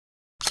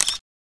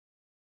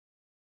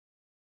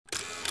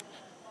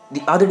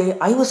The other day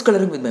I was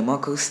coloring with my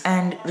markers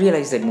and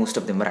realized that most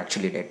of them were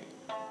actually dead.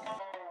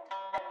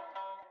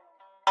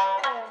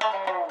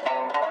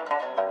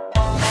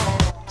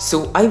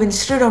 So I went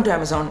straight down to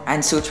Amazon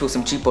and searched for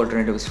some cheap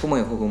alternatives for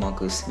my Ho-Ho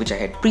markers, which I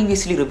had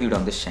previously reviewed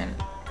on this channel.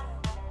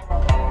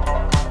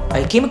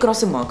 I came across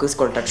some markers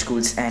called touch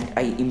schools and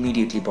I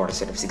immediately bought a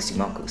set of 60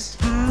 markers.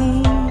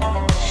 Everybody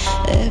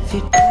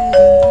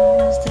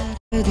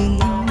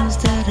knows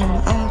that I'm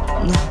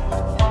out now.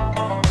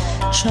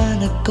 Trying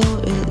to go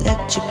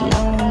electric,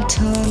 now I'm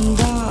turned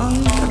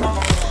on.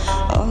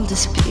 All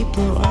these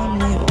people on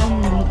me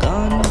when I'm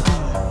gone.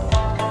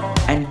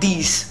 And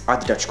these are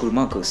the touch school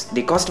markers.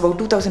 They cost about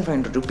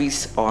 2,500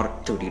 rupees or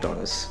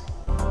 $30.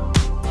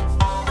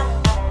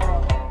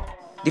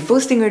 The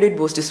first thing I did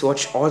was to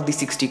swatch all the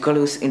 60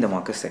 colors in the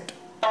marker set.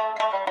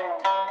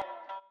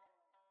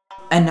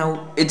 And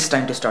now it's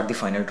time to start the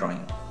final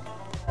drawing.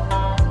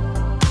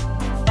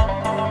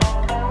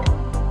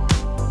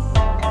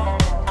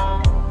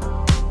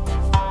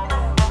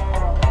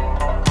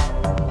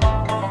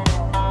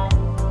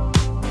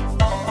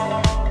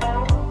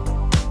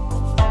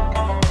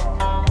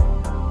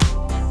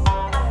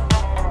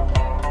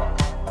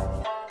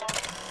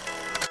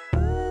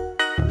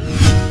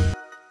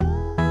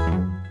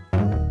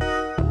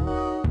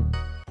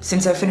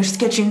 Since I finished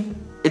sketching,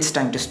 it's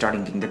time to start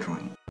inking the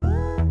drawing.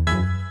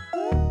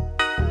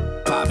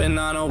 Popping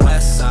on the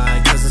west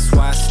side, cause it's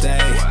where I stay.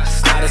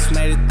 I just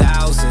made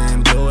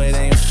 1,000, blew it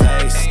in your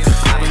face.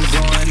 I've been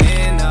going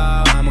in,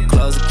 I'ma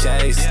close the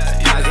case.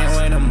 I can't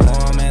wait no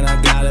more, man,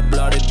 I gotta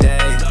blow today.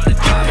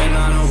 Popping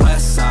on the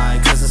west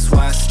side, cause it's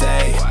where I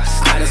stay.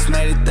 I just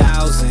made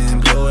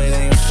 1,000, blew it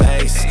in your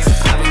face.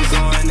 I've been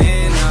going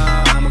in,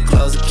 I'ma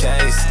close the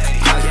case.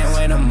 I can't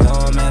wait no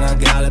more, man, I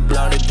gotta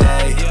blow today.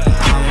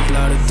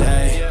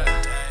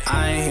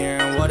 I ain't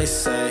hearing what they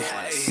say.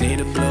 Need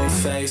a blue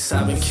face,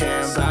 I've been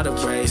caring about the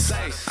race.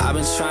 I've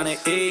been trying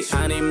to eat,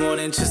 I need more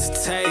than just a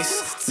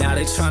taste. Now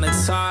they trying to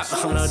talk,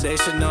 oh no, they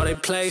should know they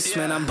place.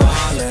 Man, I'm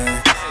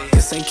ballin',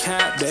 this ain't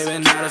cap, baby,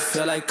 now I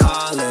feel like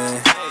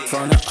calling.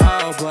 From the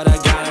O, but I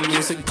got the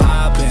music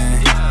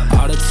poppin'.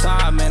 All the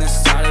time, man, it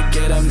started to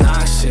get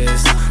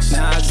obnoxious.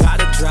 Now I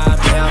gotta drop,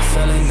 yeah, I'm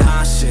feeling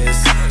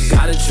nauseous.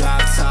 Gotta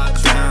drop top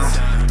down,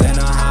 then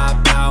I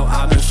hop out.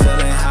 I've been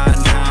feeling hot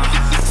now.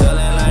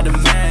 Feeling like the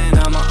man,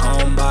 I'm my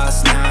own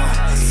boss now.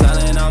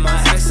 Telling all my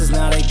exes,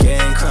 now they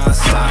getting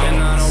crossed out. Popping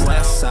on the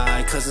west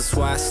side, cause it's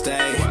where I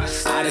stay.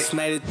 I just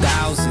made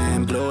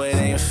 1,000, blew it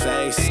in your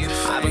face.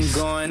 I've been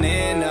going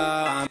in,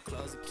 I'm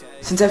close.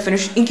 Since I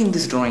finished inking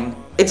this drawing,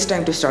 it's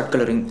time to start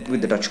coloring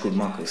with the touch school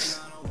markers.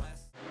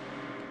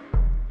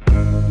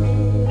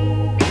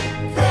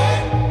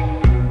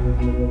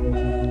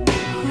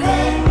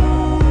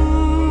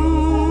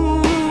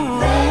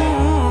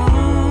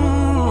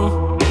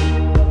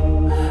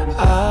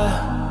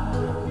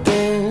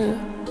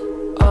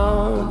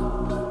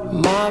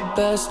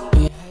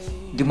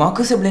 The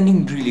markers are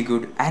blending really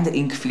good and the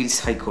ink feels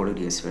high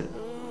quality as well.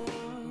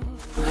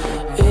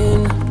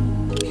 In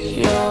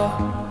your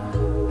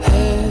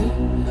head,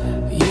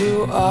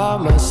 you are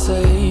my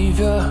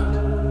savior.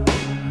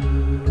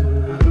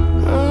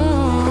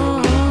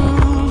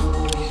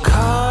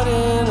 Caught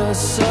in a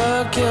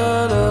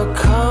circular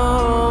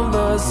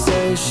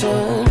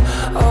conversation,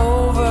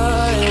 over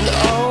and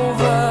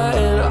over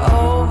and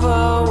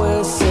over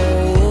we're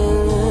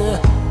saying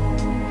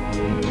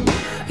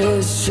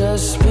it's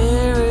just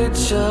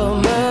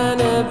spiritual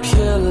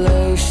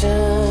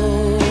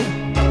manipulation.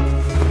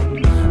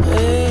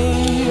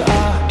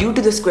 Due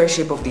to the square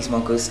shape of these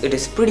markers, it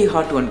is pretty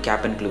hard to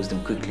uncap and close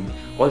them quickly.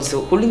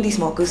 Also, holding these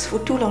markers for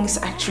too long is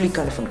actually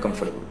kind of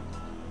uncomfortable.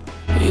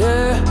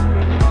 Yeah,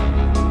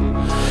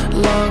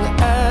 long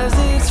as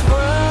it's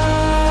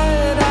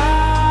what I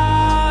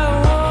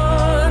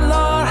want,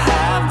 Lord,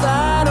 have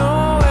thine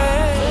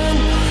way.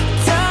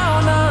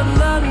 Down on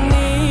the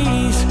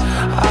knees,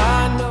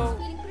 I know.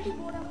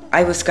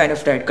 I was kind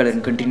of tired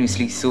coloring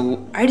continuously,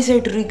 so I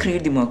decided to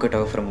recreate the marker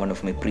tower from one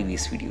of my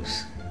previous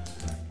videos.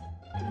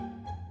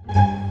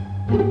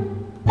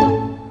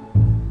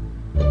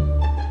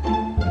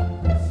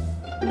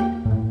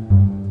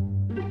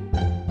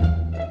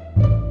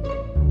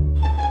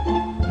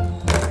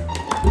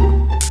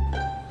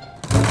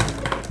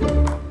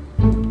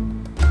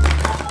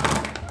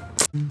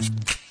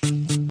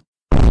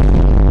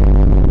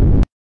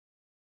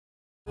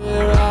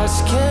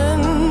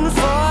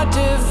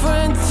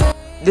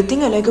 The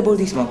thing I like about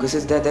these markers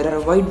is that there are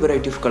a wide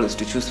variety of colors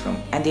to choose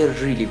from and they are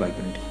really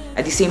vibrant.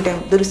 At the same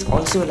time, there is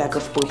also a lack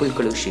of purple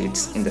color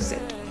shades in the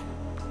set.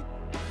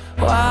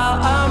 While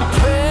I'm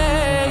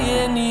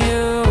praying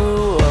you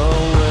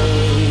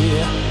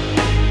away,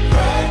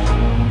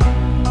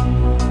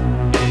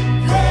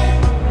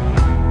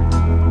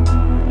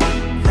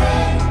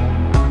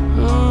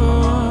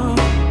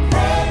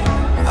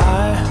 I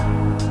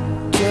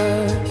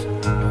just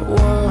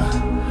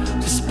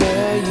want to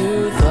spare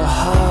you the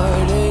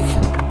heartache.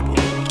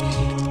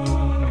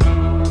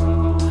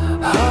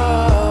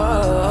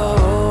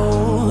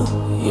 Oh,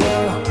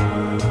 your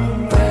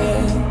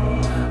breath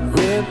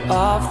rip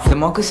The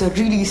markers are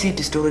really easy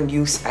to store and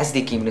use as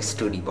they came in a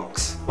sturdy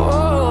box.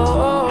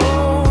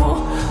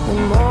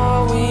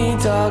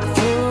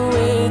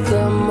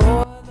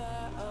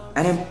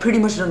 And I'm pretty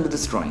much done with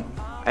this drawing.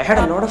 I had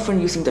a lot of fun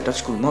using the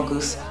touch tool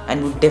markers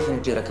and would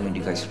definitely recommend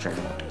you guys to try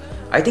them out.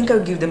 I think I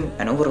would give them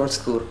an overall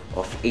score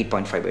of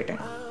 8.5 by 10.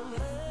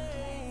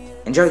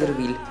 Enjoy the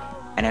reveal,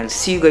 and I'll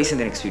see you guys in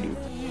the next video.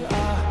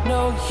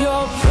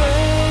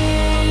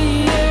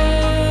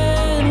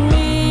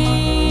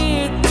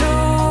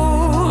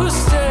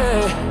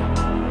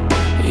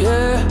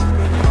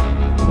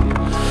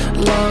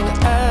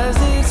 Long